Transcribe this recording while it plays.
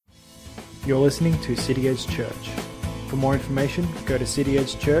You're listening to City Edge Church. For more information, go to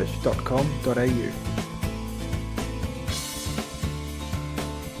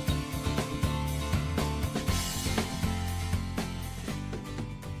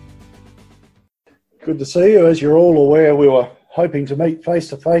Good to see you. As you're all aware, we were hoping to meet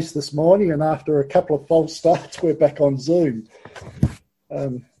face-to-face this morning, and after a couple of false starts, we're back on Zoom.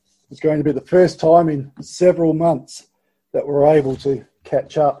 It's going to be the first time in several months that we're able to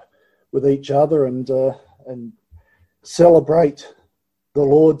catch up with each other and celebrate the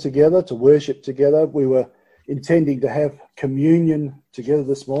Lord together, to worship together. We were intending to have communion together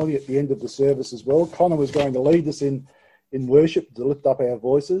this morning at the end of the service as well. Connor was going to lead us in worship to lift up our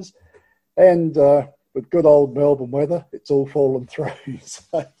voices. And with good old Melbourne weather, it's all fallen through.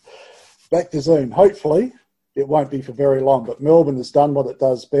 So back to Zoom. Hopefully it won't be for very long, but Melbourne has done what it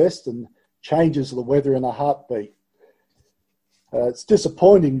does best and changes the weather in a heartbeat. It's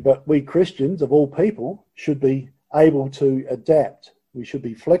disappointing, but we Christians, of all people, should be able to adapt. We should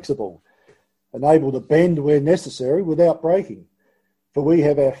be flexible and able to bend where necessary without breaking. For we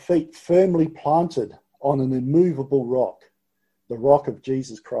have our feet firmly planted on an immovable rock, the rock of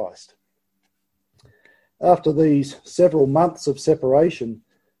Jesus Christ. After these several months of separation,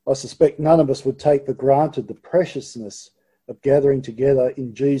 I suspect none of us would take for granted the preciousness of gathering together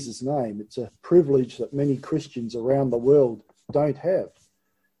in Jesus' name. It's a privilege that many Christians around the world don't have,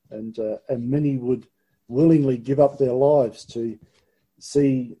 and many would willingly give up their lives to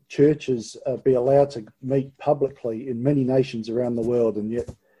see churches be allowed to meet publicly in many nations around the world, and yet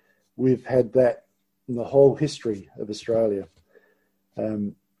we've had that in the whole history of Australia.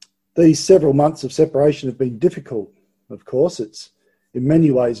 These several months of separation have been difficult, of course. It's in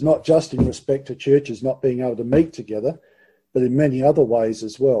many ways not just in respect to churches not being able to meet together, but in many other ways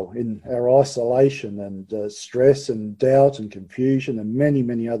as well, in our isolation and stress and doubt and confusion and many,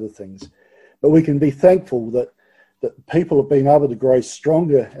 many other things. But we can be thankful that people have been able to grow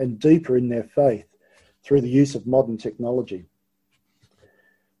stronger and deeper in their faith through the use of modern technology.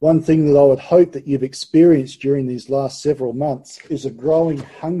 One thing that I would hope that you've experienced during these last several months is a growing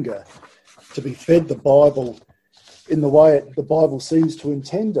hunger to be fed the Bible in the way the Bible seems to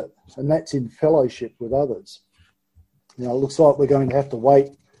intend it, and that's in fellowship with others. Now, it looks like we're going to have to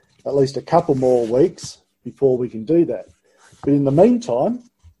wait at least a couple more weeks before we can do that. But in the meantime,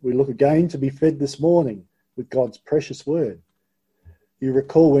 we look again to be fed this morning with God's precious word. You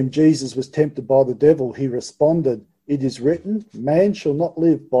recall when Jesus was tempted by the devil, he responded, "It is written, man shall not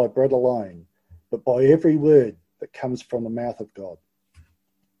live by bread alone, but by every word that comes from the mouth of God."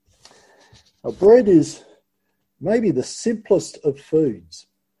 Now, bread is maybe the simplest of foods.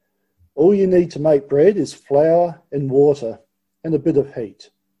 All you need to make bread is flour and water and a bit of heat.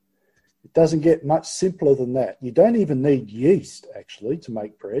 It doesn't get much simpler than that. You don't even need yeast, actually, to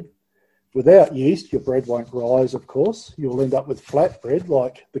make bread. Without yeast, your bread won't rise, of course. You'll end up with flat bread,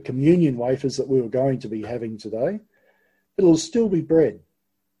 like the communion wafers that we were going to be having today. It'll still be bread.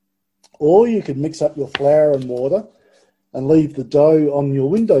 Or you can mix up your flour and water and leave the dough on your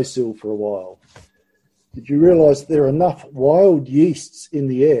windowsill for a while. Did you realise there are enough wild yeasts in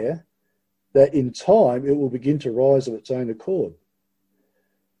the air that in time it will begin to rise of its own accord?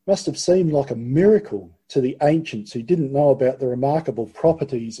 Must have seemed like a miracle to the ancients who didn't know about the remarkable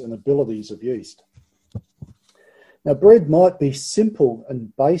properties and abilities of yeast. Now, bread might be simple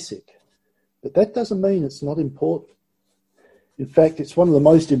and basic, but that doesn't mean it's not important. In fact, it's one of the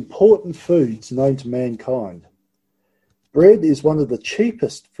most important foods known to mankind. Bread is one of the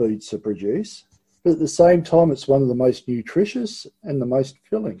cheapest foods to produce, but at the same time it's one of the most nutritious and the most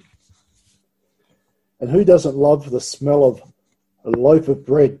filling. And who doesn't love the smell of a loaf of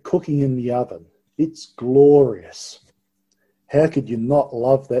bread cooking in the oven? It's glorious. How could you not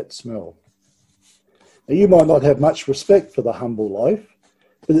love that smell? Now, you might not have much respect for the humble loaf,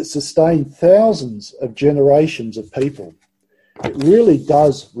 but it sustained thousands of generations of people. It really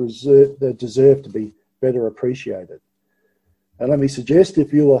does deserve to be better appreciated. And let me suggest,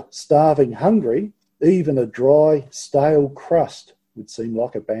 if you are starving hungry, even a dry, stale crust would seem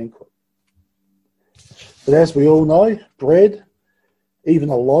like a banquet. But as we all know, bread, even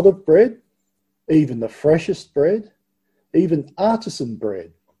a lot of bread, even the freshest bread, even artisan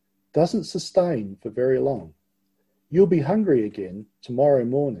bread, doesn't sustain for very long. You'll be hungry again tomorrow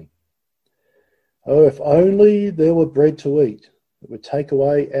morning. Oh, if only there were bread to eat that would take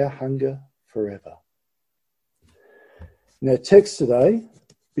away our hunger forever. And our text today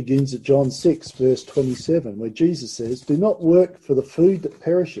begins at John 6, verse 27, where Jesus says, "Do not work for the food that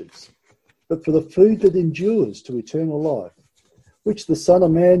perishes, but for the food that endures to eternal life, which the Son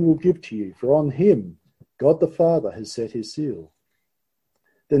of Man will give to you, for on him God the Father has set his seal."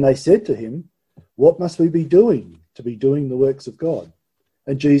 Then they said to him, "What must we be doing to be doing the works of God?"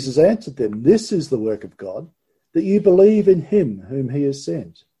 And Jesus answered them, "This is the work of God, that you believe in him whom he has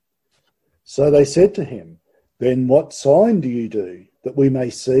sent." So they said to him, "Then what sign do you do, that we may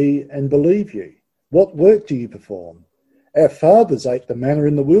see and believe you? What work do you perform? Our fathers ate the manna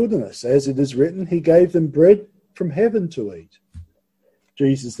in the wilderness, as it is written, he gave them bread from heaven to eat."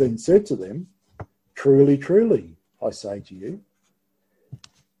 Jesus then said to them, "Truly, truly, I say to you,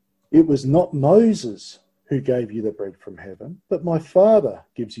 it was not Moses who gave you the bread from heaven, but my Father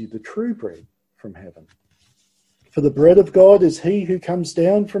gives you the true bread from heaven. For the bread of God is he who comes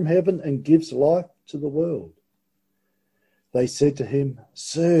down from heaven and gives life to the world." They said to him,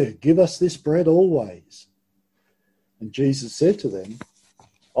 "Sir, give us this bread always." And Jesus said to them,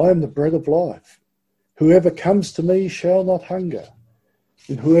 "I am the bread of life. Whoever comes to me shall not hunger,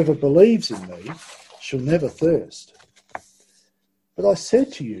 and whoever believes in me shall never thirst. But I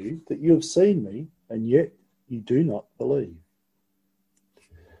said to you that you have seen me, and yet you do not believe."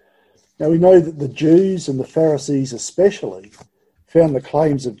 Now we know that the Jews and the Pharisees especially found the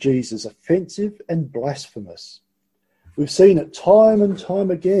claims of Jesus offensive and blasphemous. We've seen it time and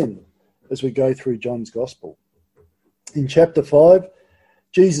time again as we go through John's Gospel. In chapter 5,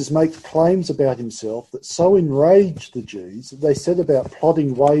 Jesus makes claims about himself that so enraged the Jews that they set about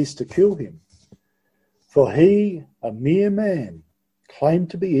plotting ways to kill him. For he, a mere man, claimed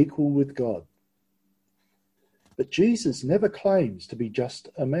to be equal with God. But Jesus never claims to be just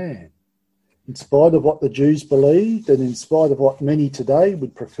a man. In spite of what the Jews believed, and in spite of what many today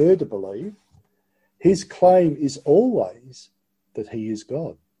would prefer to believe, his claim is always that he is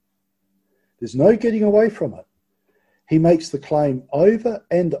God. There's no getting away from it. He makes the claim over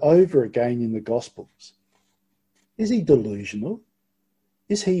and over again in the Gospels. Is he delusional?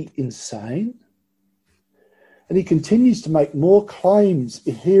 Is he insane? And he continues to make more claims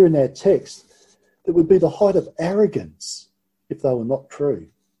here in our text that would be the height of arrogance if they were not true.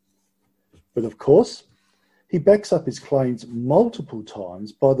 But of course, he backs up his claims multiple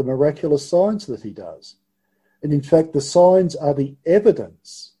times by the miraculous signs that he does. And in fact, the signs are the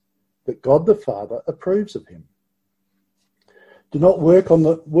evidence that God the Father approves of him. Do not work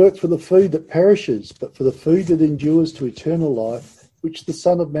for the food that perishes, but for the food that endures to eternal life, which the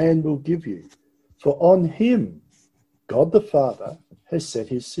Son of Man will give you. For on him, God the Father has set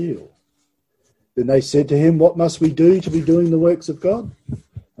his seal. Then they said to him, "What must we do to be doing the works of God?"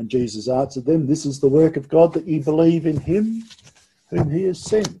 And Jesus answered them, "This is the work of God, that ye believe in him whom he has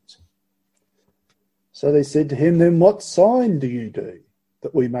sent." So they said to him, "Then what sign do you do,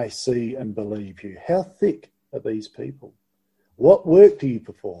 that we may see and believe you? How thick are these people? What work do you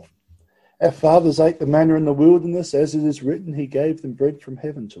perform? Our fathers ate the manna in the wilderness, as it is written, he gave them bread from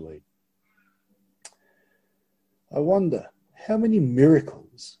heaven to eat." I wonder how many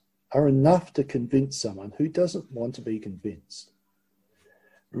miracles are enough to convince someone who doesn't want to be convinced.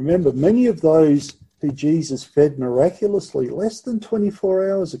 Remember, many of those who Jesus fed miraculously less than 24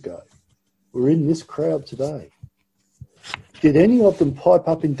 hours ago were in this crowd today. Did any of them pipe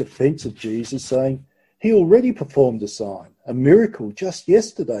up in defense of Jesus, saying, "He already performed a sign, a miracle just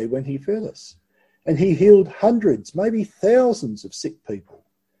yesterday when he fed us, and he healed hundreds, maybe thousands of sick people.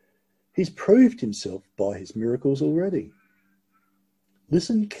 He's proved himself by his miracles already."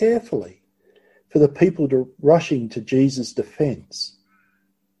 Listen carefully for the people rushing to Jesus' defense.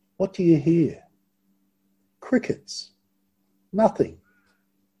 What do you hear? Crickets. Nothing.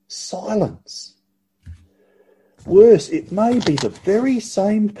 Silence. Worse, it may be the very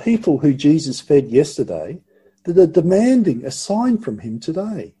same people who Jesus fed yesterday that are demanding a sign from him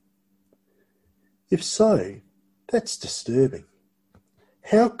today. If so, that's disturbing.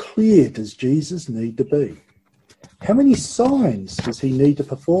 How clear does Jesus need to be? How many signs does he need to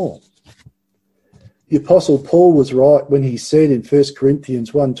perform? The Apostle Paul was right when he said in 1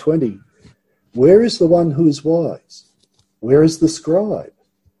 Corinthians 1:20, "Where is the one who is wise? Where is the scribe?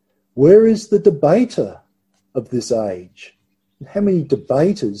 Where is the debater of this age?" And how many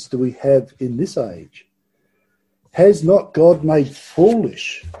debaters do we have in this age? Has not God made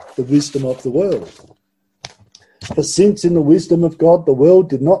foolish the wisdom of the world? For since in the wisdom of God the world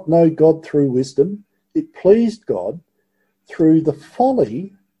did not know God through wisdom, it pleased God through the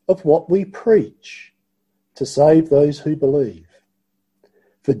folly of what we preach to save those who believe.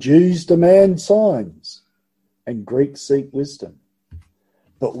 For Jews demand signs, and Greeks seek wisdom.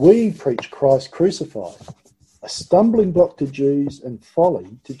 But we preach Christ crucified, a stumbling block to Jews and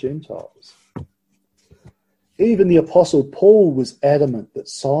folly to Gentiles. Even the Apostle Paul was adamant that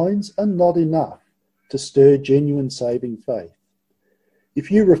signs are not enough to stir genuine saving faith. If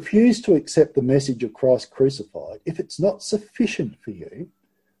you refuse to accept the message of Christ crucified, if it's not sufficient for you,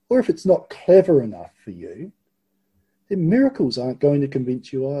 or if it's not clever enough for you, then miracles aren't going to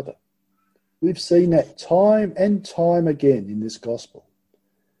convince you either. We've seen that time and time again in this gospel.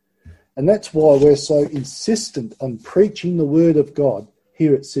 And that's why we're so insistent on preaching the word of God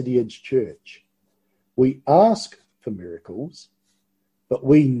here at City Edge Church. We ask for miracles, but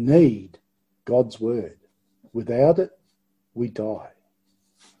we need God's word. Without it, we die.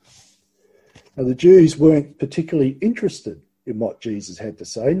 Now, the Jews weren't particularly interested in what Jesus had to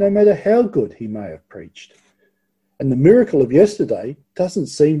say, no matter how good he may have preached. And the miracle of yesterday doesn't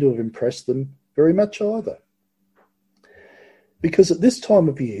seem to have impressed them very much either. Because at this time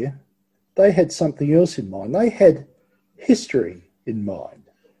of year, they had something else in mind. They had history in mind,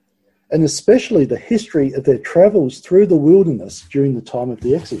 and especially the history of their travels through the wilderness during the time of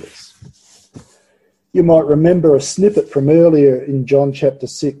the Exodus. You might remember a snippet from earlier in John chapter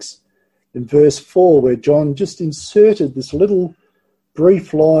 6, in verse 4, where John just inserted this little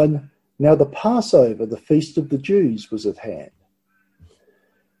brief line, "Now the Passover, the feast of the Jews, was at hand."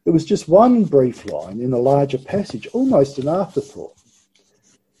 It was just one brief line in a larger passage, almost an afterthought.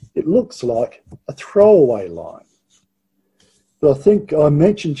 It looks like a throwaway line. But I think I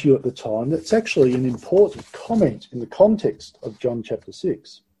mentioned to you at the time that's actually an important comment in the context of John chapter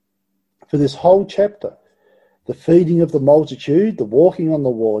 6. For this whole chapter, the feeding of the multitude, the walking on the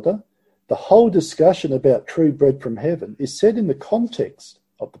water, the whole discussion about true bread from heaven is set in the context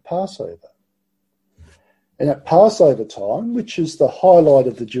of the Passover. And at Passover time, which is the highlight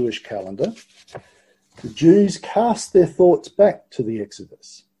of the Jewish calendar, the Jews cast their thoughts back to the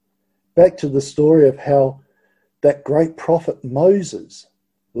Exodus, back to the story of how that great prophet Moses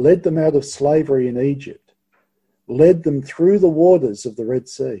led them out of slavery in Egypt, led them through the waters of the Red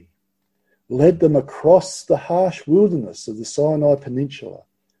Sea, led them across the harsh wilderness of the Sinai Peninsula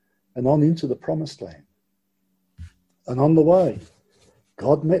and on into the Promised Land. And on the way,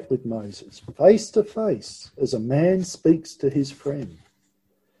 God met with Moses face to face as a man speaks to his friend.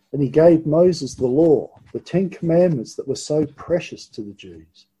 And he gave Moses the law, the 10 Commandments that were so precious to the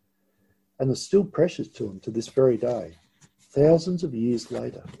Jews and are still precious to them to this very day, thousands of years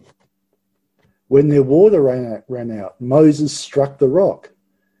later. When their water ran out, Moses struck the rock,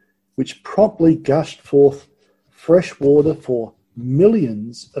 which promptly gushed forth fresh water for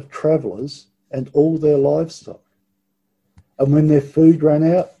millions of travellers and all their livestock. And when their food ran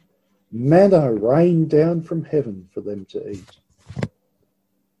out, manna rained down from heaven for them to eat.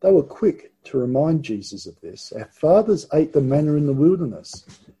 They were quick to remind Jesus of this. Our fathers ate the manna in the wilderness.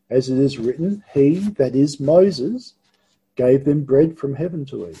 As it is written, he, that is Moses, gave them bread from heaven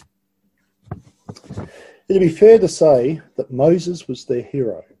to eat. It'd be fair to say that Moses was their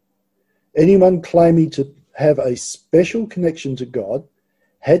hero. Anyone claiming to have a special connection to God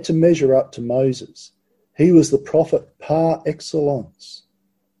had to measure up to Moses. He was the prophet par excellence.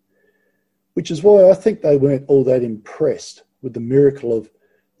 Which is why I think they weren't all that impressed with the miracle of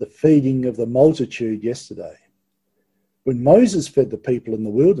the feeding of the multitude yesterday. When Moses fed the people in the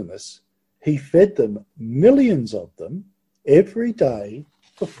wilderness, he fed them, millions of them, every day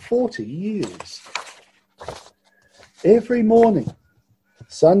for 40 years. Every morning,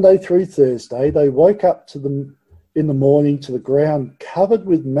 Sunday through Thursday, they woke up in the morning to the ground covered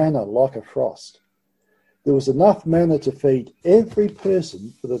with manna like a frost. There was enough manna to feed every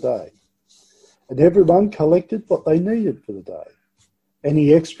person for the day, and everyone collected what they needed for the day.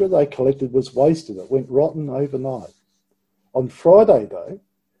 Any extra they collected was wasted. It went rotten overnight. On Friday, though,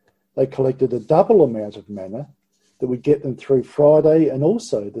 they collected a double amount of manna that would get them through Friday and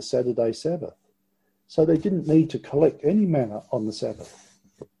also the Saturday Sabbath. So they didn't need to collect any manna on the Sabbath.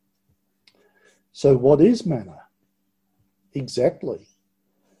 So what is manna? Exactly.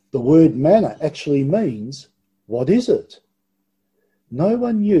 The word manna actually means, what is it? No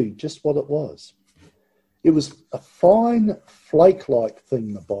one knew just what it was. It was a fine flake-like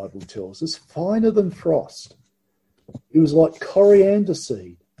thing, the Bible tells us, finer than frost. It was like coriander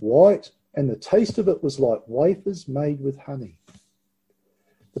seed, white, and the taste of it was like wafers made with honey.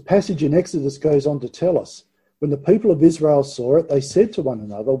 The passage in Exodus goes on to tell us, when the people of Israel saw it, they said to one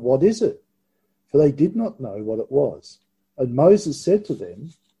another, "What is it?" For they did not know what it was. And Moses said to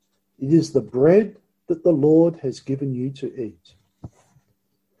them, "It is the bread that the Lord has given you to eat."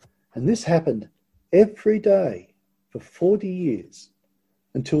 And this happened every day for 40 years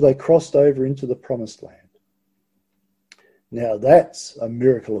until they crossed over into the Promised Land. Now that's a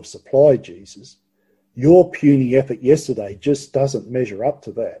miracle of supply, Jesus. Your puny effort yesterday just doesn't measure up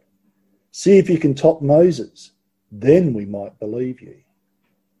to that. See if you can top Moses. Then we might believe you.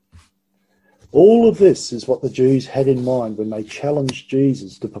 All of this is what the Jews had in mind when they challenged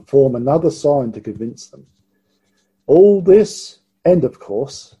Jesus to perform another sign to convince them. All this, and of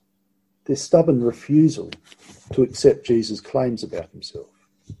course, their stubborn refusal to accept Jesus' claims about himself.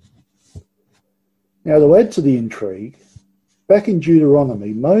 Now, to add to the intrigue, back in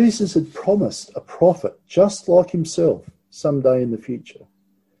Deuteronomy, Moses had promised a prophet just like himself someday in the future.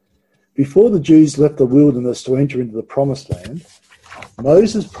 Before the Jews left the wilderness to enter into the promised land,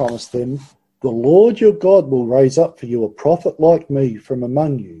 Moses promised them, "The Lord your God will raise up for you a prophet like me from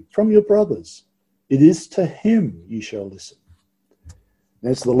among you, from your brothers. It is to him you shall listen."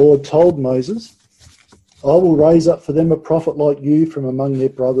 And as the Lord told Moses, "I will raise up for them a prophet like you from among their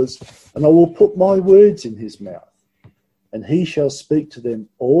brothers, and I will put my words in his mouth, and he shall speak to them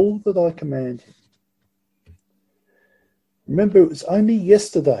all that I command him." Remember, it was only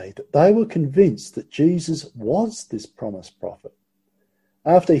yesterday that they were convinced that Jesus was this promised prophet.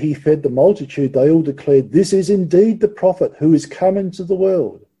 After he fed the multitude, they all declared, "This is indeed the prophet who is come into the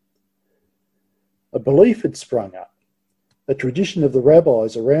world." A belief had sprung up, a tradition of the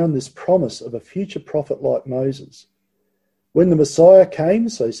rabbis around this promise of a future prophet like Moses. When the Messiah came,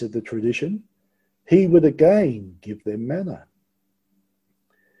 so said the tradition, he would again give them manna.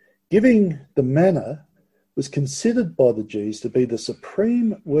 Giving the manna was considered by the Jews to be the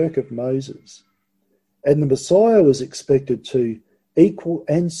supreme work of Moses, and the Messiah was expected to equal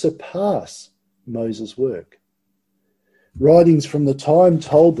and surpass Moses' work. Writings from the time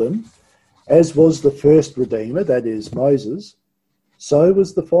told them, as was the first Redeemer, that is Moses, so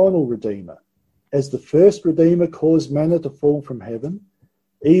was the final Redeemer. As the first Redeemer caused manna to fall from heaven,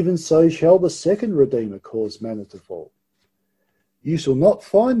 even so shall the second Redeemer cause manna to fall. You shall not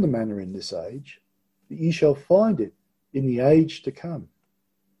find the manna in this age, but you shall find it in the age to come.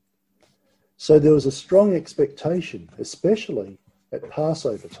 So there was a strong expectation, especially at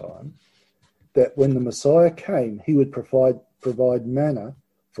Passover time, that when the Messiah came, he would provide manna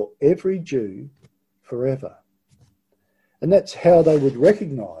for every Jew forever. And that's how they would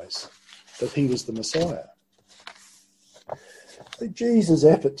recognise that he was the Messiah. Jesus'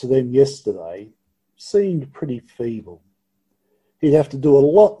 effort to them yesterday seemed pretty feeble. He'd have to do a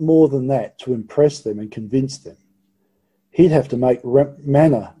lot more than that to impress them and convince them. He'd have to make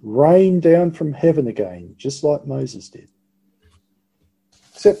manna rain down from heaven again, just like Moses did.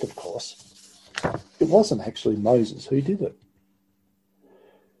 Except, of course, it wasn't actually Moses who did it.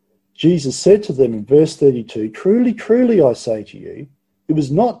 Jesus said to them in verse 32, "Truly, truly, I say to you, it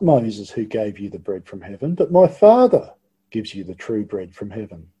was not Moses who gave you the bread from heaven, but my Father gives you the true bread from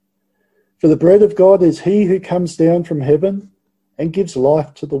heaven. For the bread of God is he who comes down from heaven and gives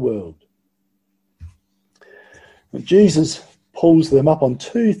life to the world." And Jesus pulls them up on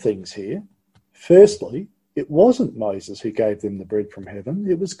two things here. Firstly, it wasn't Moses who gave them the bread from heaven,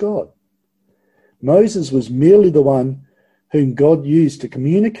 it was God. Moses was merely the one whom God used to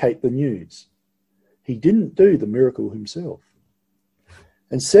communicate the news. He didn't do the miracle himself.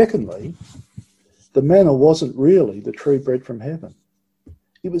 And secondly, the manna wasn't really the true bread from heaven.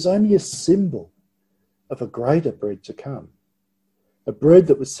 It was only a symbol of a greater bread to come, a bread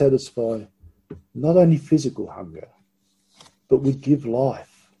that would satisfy not only physical hunger, but would give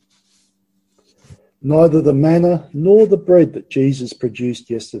life. Neither the manna nor the bread that Jesus produced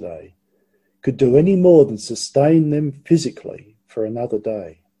yesterday could do any more than sustain them physically for another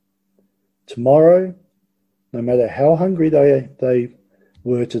day. Tomorrow, no matter how hungry they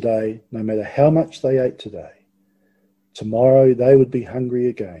were today, no matter how much they ate today, tomorrow they would be hungry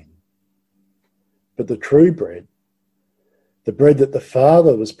again. But the true bread, the bread that the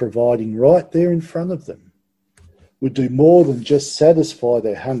Father was providing right there in front of them, would do more than just satisfy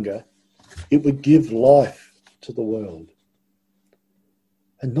their hunger. It would give life to the world.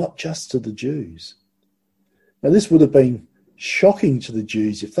 And not just to the Jews. Now, this would have been shocking to the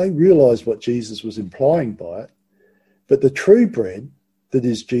Jews if they realised what Jesus was implying by it. But the true bread, that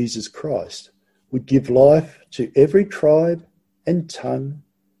is Jesus Christ, would give life to every tribe and tongue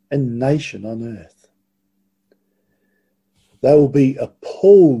and nation on earth. They will be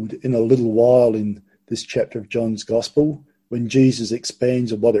appalled in a little while in this chapter of John's Gospel when Jesus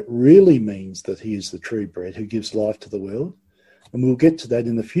expands on what it really means that he is the true bread who gives life to the world. And we'll get to that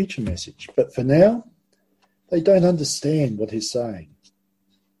in the future message. But for now, they don't understand what he's saying.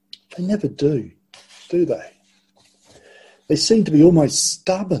 They never do they? They seem to be almost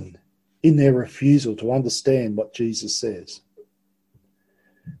stubborn in their refusal to understand what Jesus says.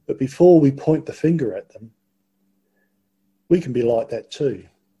 But before we point the finger at them, we can be like that too.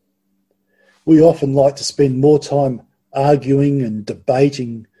 We often like to spend more time arguing and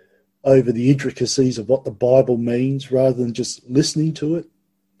debating over the intricacies of what the Bible means rather than just listening to it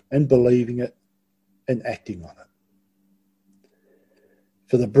and believing it and acting on it.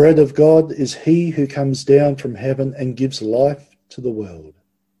 For the bread of God is he who comes down from heaven and gives life to the world.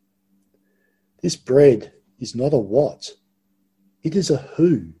 This bread is not a what, it is a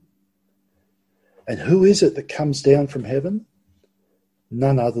who. And who is it that comes down from heaven?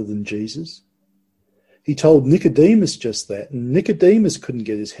 None other than Jesus. He told Nicodemus just that, and Nicodemus couldn't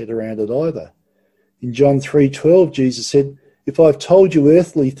get his head around it either. In John 3:12, Jesus said, "If I've told you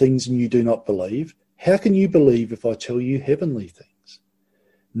earthly things and you do not believe, how can you believe if I tell you heavenly things?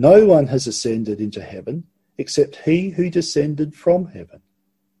 No one has ascended into heaven except he who descended from heaven,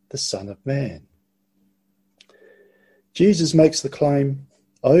 the Son of Man." Jesus makes the claim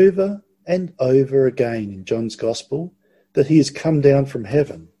over and over again in John's Gospel that he has come down from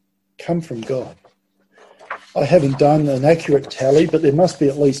heaven, come from God. I haven't done an accurate tally, but there must be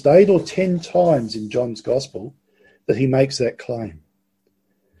at least 8 or 10 times in John's Gospel that he makes that claim.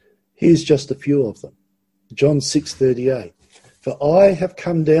 Here's just a few of them. John 6:38, "For I have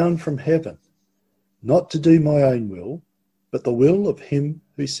come down from heaven, not to do my own will, but the will of him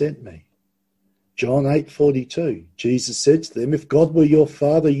who sent me." John 8:42, Jesus said to them, "If God were your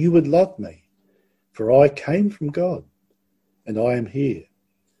Father, you would love me, for I came from God, and I am here.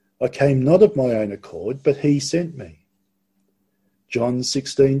 I came not of my own accord, but he sent me." John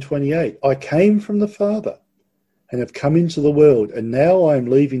 16:28, "I came from the Father, and have come into the world, and now I am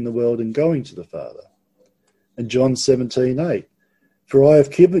leaving the world and going to the Father." And John 17:8, "For I have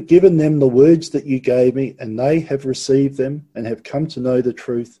given them the words that you gave me, and they have received them, and have come to know the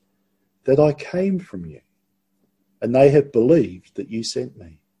truth, that I came from you, and they have believed that you sent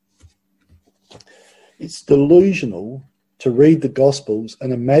me." It's delusional to read the Gospels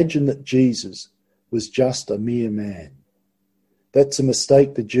and imagine that Jesus was just a mere man. That's a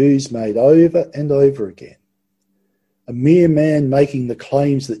mistake the Jews made over and over again. A mere man making the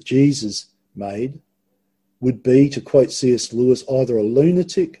claims that Jesus made would be, to quote C.S. Lewis, either a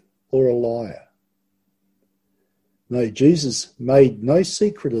lunatic or a liar. No, Jesus made no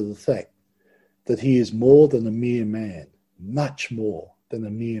secret of the fact that he is more than a mere man, much more than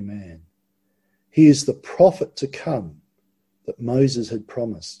a mere man. He is the prophet to come that Moses had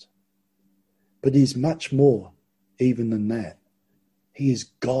promised. But he is much more even than that. He is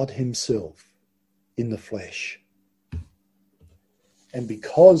God himself in the flesh. And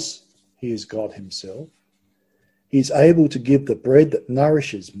because he is God himself, he is able to give the bread that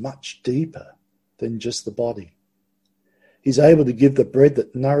nourishes much deeper than just the body. He's able to give the bread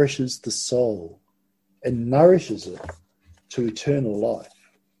that nourishes the soul and nourishes it to eternal life.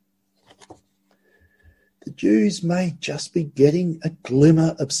 The Jews may just be getting a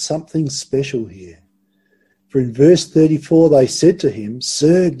glimmer of something special here. For in verse 34 they said to him,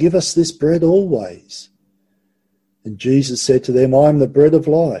 "Sir, give us this bread always." And Jesus said to them, "I am the bread of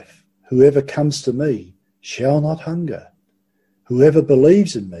life. Whoever comes to me shall not hunger. Whoever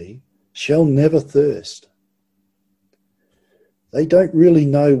believes in me shall never thirst." They don't really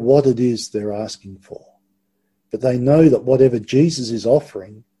know what it is they're asking for, but they know that whatever Jesus is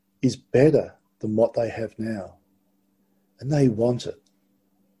offering is better than what they have now, and they want it.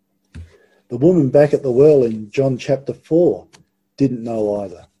 The woman back at the well in John chapter 4 didn't know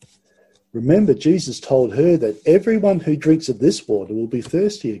either. Remember, Jesus told her that everyone who drinks of this water will be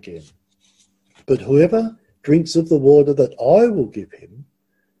thirsty again, but whoever drinks of the water that I will give him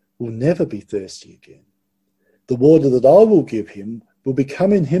will never be thirsty again. The water that I will give him will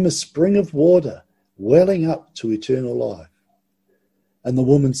become in him a spring of water welling up to eternal life. And the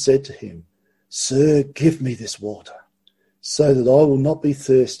woman said to him, "Sir, give me this water, so that I will not be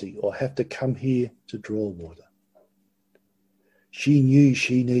thirsty or have to come here to draw water." She knew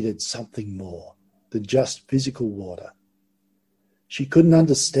she needed something more than just physical water. She couldn't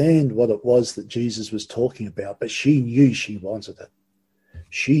understand what it was that Jesus was talking about, but she knew she wanted it.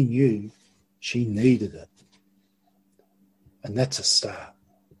 She knew she needed it. And that's a start.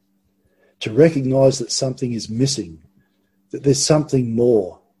 To recognize that something is missing, that there's something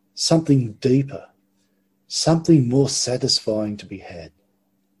more, something deeper, something more satisfying to be had.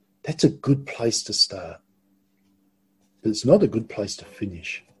 That's a good place to start. But it's not a good place to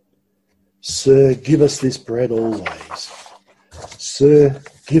finish. "Sir, give us this bread always. Sir,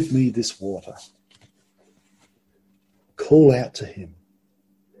 give me this water." Call out to him.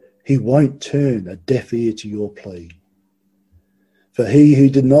 He won't turn a deaf ear to your plea. For he who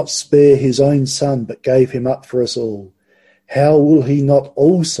did not spare his own son but gave him up for us all, how will he not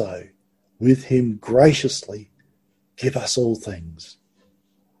also with him graciously give us all things?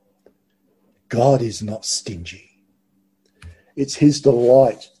 God is not stingy. It's his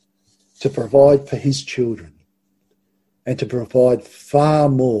delight to provide for his children and to provide far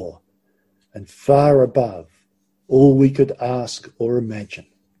more and far above all we could ask or imagine.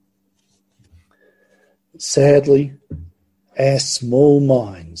 Sadly, Our small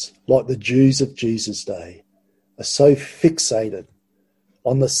minds, like the Jews of Jesus' day, are so fixated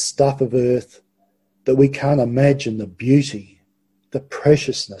on the stuff of earth that we can't imagine the beauty, the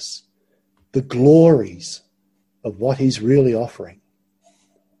preciousness, the glories of what he's really offering.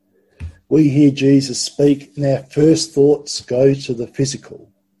 We hear Jesus speak and our first thoughts go to the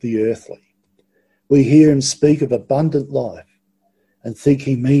physical, the earthly. We hear him speak of abundant life and think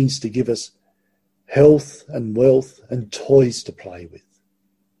he means to give us health and wealth and toys to play with.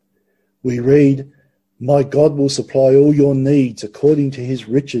 We read, "My God will supply all your needs according to his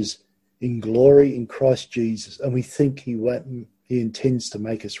riches in glory in Christ Jesus," and we think he intends to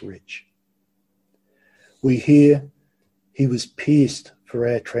make us rich. We hear, "He was pierced for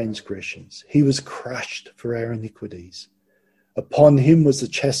our transgressions. He was crushed for our iniquities. Upon him was the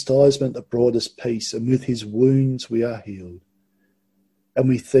chastisement that brought us peace, and with his wounds we are healed." And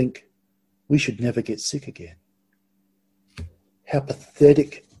we think we should never get sick again. How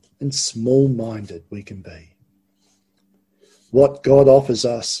pathetic and small-minded we can be. What God offers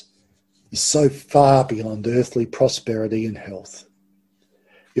us is so far beyond earthly prosperity and health.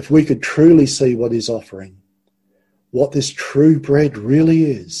 If we could truly see what he's offering, what this true bread really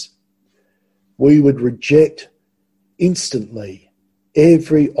is, we would reject instantly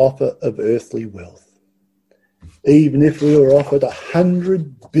every offer of earthly wealth. Even if we were offered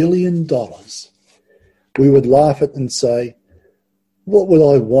 $100 billion, we would laugh at and say, "What would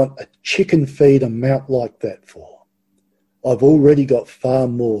I want a chicken feed amount like that for? I've already got far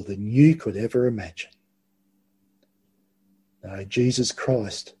more than you could ever imagine." No, Jesus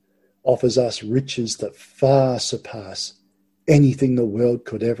Christ offers us riches that far surpass anything the world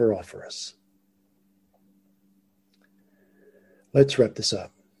could ever offer us. Let's wrap this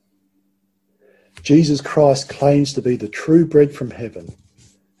up. Jesus Christ claims to be the true bread from heaven,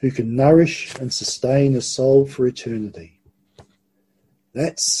 who can nourish and sustain a soul for eternity.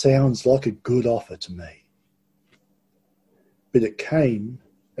 That sounds like a good offer to me. But it came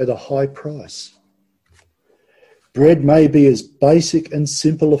at a high price. Bread may be as basic and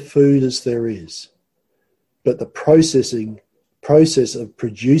simple a food as there is, but the process of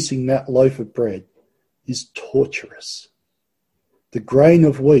producing that loaf of bread is torturous. The grain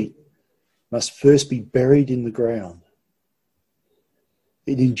of wheat must first be buried in the ground.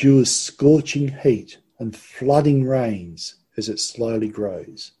 It endures scorching heat and flooding rains as it slowly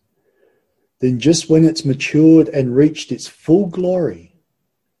grows. Then just when it's matured and reached its full glory,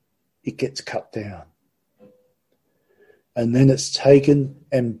 it gets cut down. And then it's taken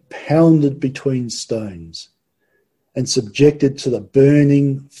and pounded between stones and subjected to the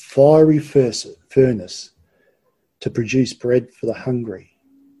burning, fiery furnace to produce bread for the hungry.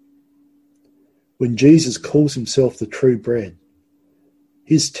 When Jesus calls himself the true bread,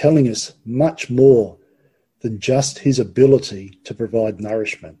 he's telling us much more than just his ability to provide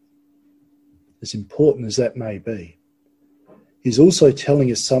nourishment, as important as that may be. He's also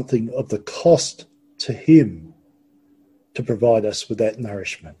telling us something of the cost to him to provide us with that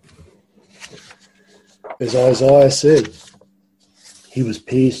nourishment. As Isaiah said, he was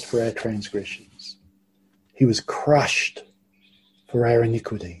pierced for our transgressions. He was crushed for our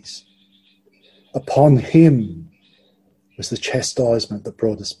iniquities. Upon him was the chastisement that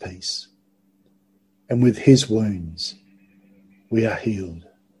brought us peace. And with his wounds, we are healed.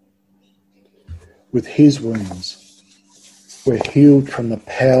 With his wounds, we're healed from the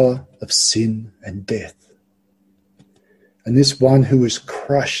power of sin and death. And this one who was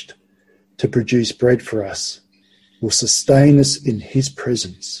crushed to produce bread for us will sustain us in his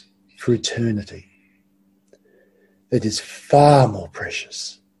presence for eternity. It is far more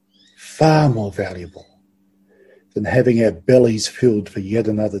precious, far more valuable than having our bellies filled for yet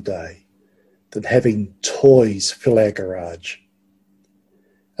another day, than having toys fill our garage.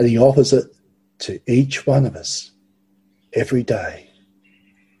 And he offers it to each one of us every day.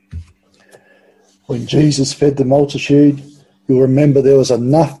 When Jesus fed the multitude, you'll remember there was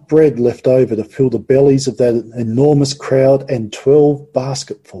enough bread left over to fill the bellies of that enormous crowd and 12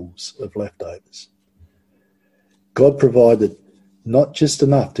 basketfuls of leftovers. God provided not just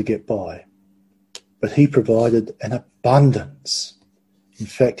enough to get by, but he provided an abundance. In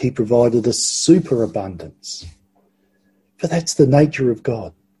fact, he provided a superabundance. For that's the nature of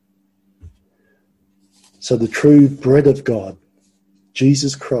God. So the true bread of God,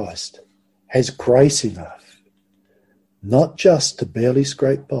 Jesus Christ, has grace enough, not just to barely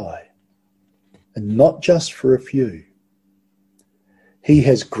scrape by, and not just for a few. He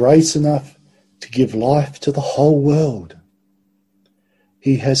has grace enough to give life to the whole world.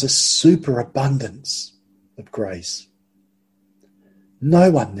 He has a superabundance of grace.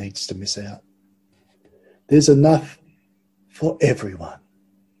 No one needs to miss out. There's enough for everyone.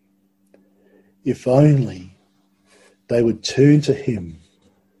 If only they would turn to him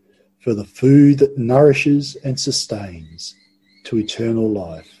for the food that nourishes and sustains to eternal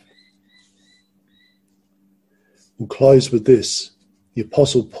life. We'll close with this. The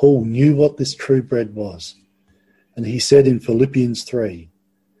Apostle Paul knew what this true bread was, and he said in Philippians 3,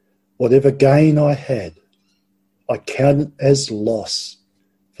 "Whatever gain I had, I counted as loss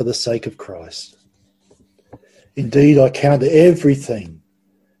for the sake of Christ. Indeed, I count everything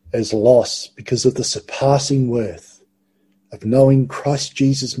as loss because of the surpassing worth of knowing Christ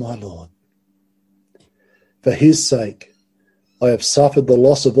Jesus my Lord. For his sake, I have suffered the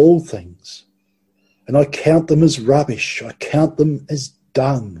loss of all things, and I count them as rubbish, I count them as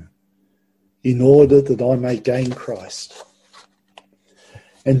dung, in order that I may gain Christ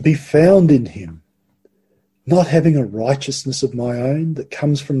and be found in him, not having a righteousness of my own that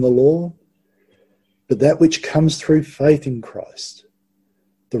comes from the law, but that which comes through faith in Christ,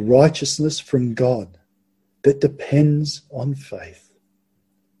 the righteousness from God that depends on faith,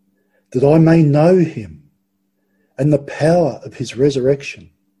 that I may know him and the power of his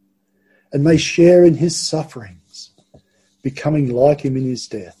resurrection, and may share in his sufferings, becoming like him in his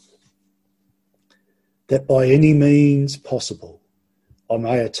death, that by any means possible I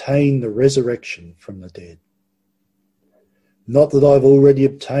may attain the resurrection from the dead. Not that I've already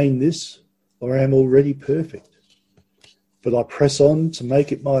obtained this or am already perfect, but I press on to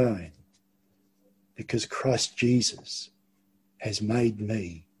make it my own, because Christ Jesus has made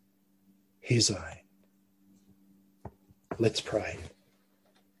me his own." Let's pray.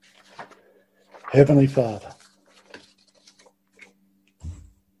 Heavenly Father,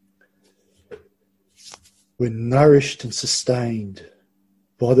 we're nourished and sustained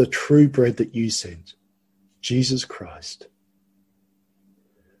by the true bread that you sent, Jesus Christ.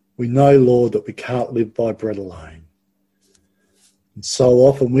 We know, Lord, that we can't live by bread alone. And so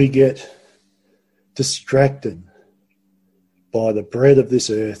often we get distracted by the bread of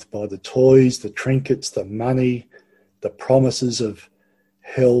this earth, by the toys, the trinkets, the money, the promises of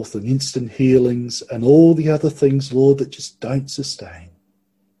health and instant healings and all the other things, Lord, that just don't sustain.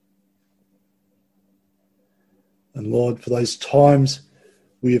 And Lord, for those times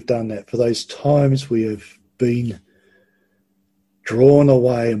we have done that, for those times we have been drawn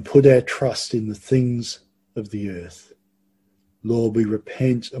away and put our trust in the things of the earth, Lord, we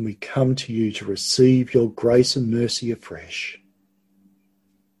repent and we come to you to receive your grace and mercy afresh.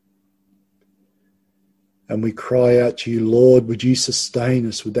 And we cry out to you, Lord, would you sustain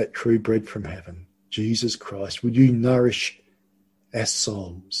us with that true bread from heaven, Jesus Christ? Would you nourish our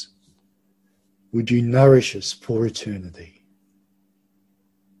souls? Would you nourish us for eternity?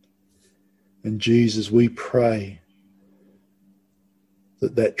 And Jesus, we pray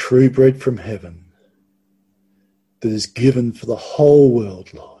that true bread from heaven that is given for the whole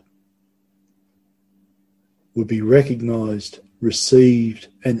world, Lord, would be recognised, received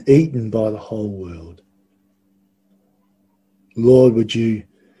and eaten by the whole world. Lord, would you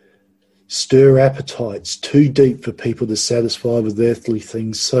stir appetites too deep for people to satisfy with earthly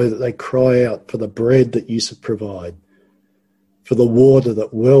things, so that they cry out for the bread that you provide, for the water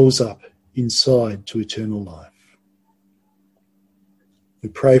that wells up inside to eternal life. We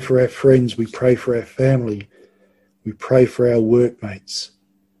pray for our friends, we pray for our family, we pray for our workmates,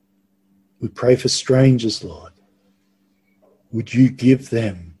 we pray for strangers, Lord. Would you give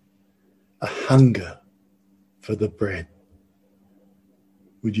them a hunger for the bread?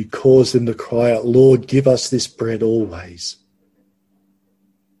 Would you cause them to cry out, Lord, give us this bread always?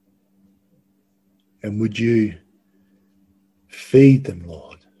 And would you feed them,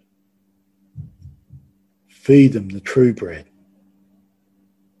 Lord? Feed them the true bread.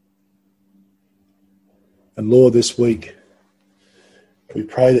 And Lord, this week, we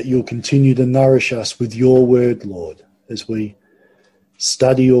pray that you'll continue to nourish us with your word, Lord, as we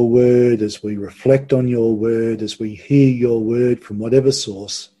study your word, as we reflect on your word, as we hear your word from whatever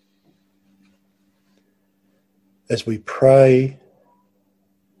source, as we pray,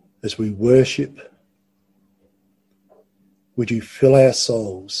 as we worship. Would you fill our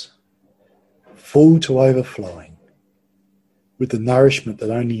souls full to overflowing with the nourishment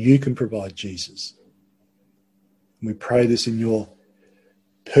that only you can provide, Jesus. And we pray this in your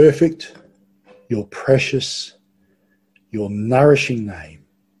perfect, your precious, your nourishing name.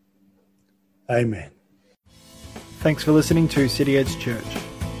 Amen. Thanks for listening to City Edge Church.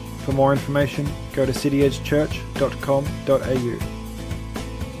 For more information, go to cityedgechurch.com.au.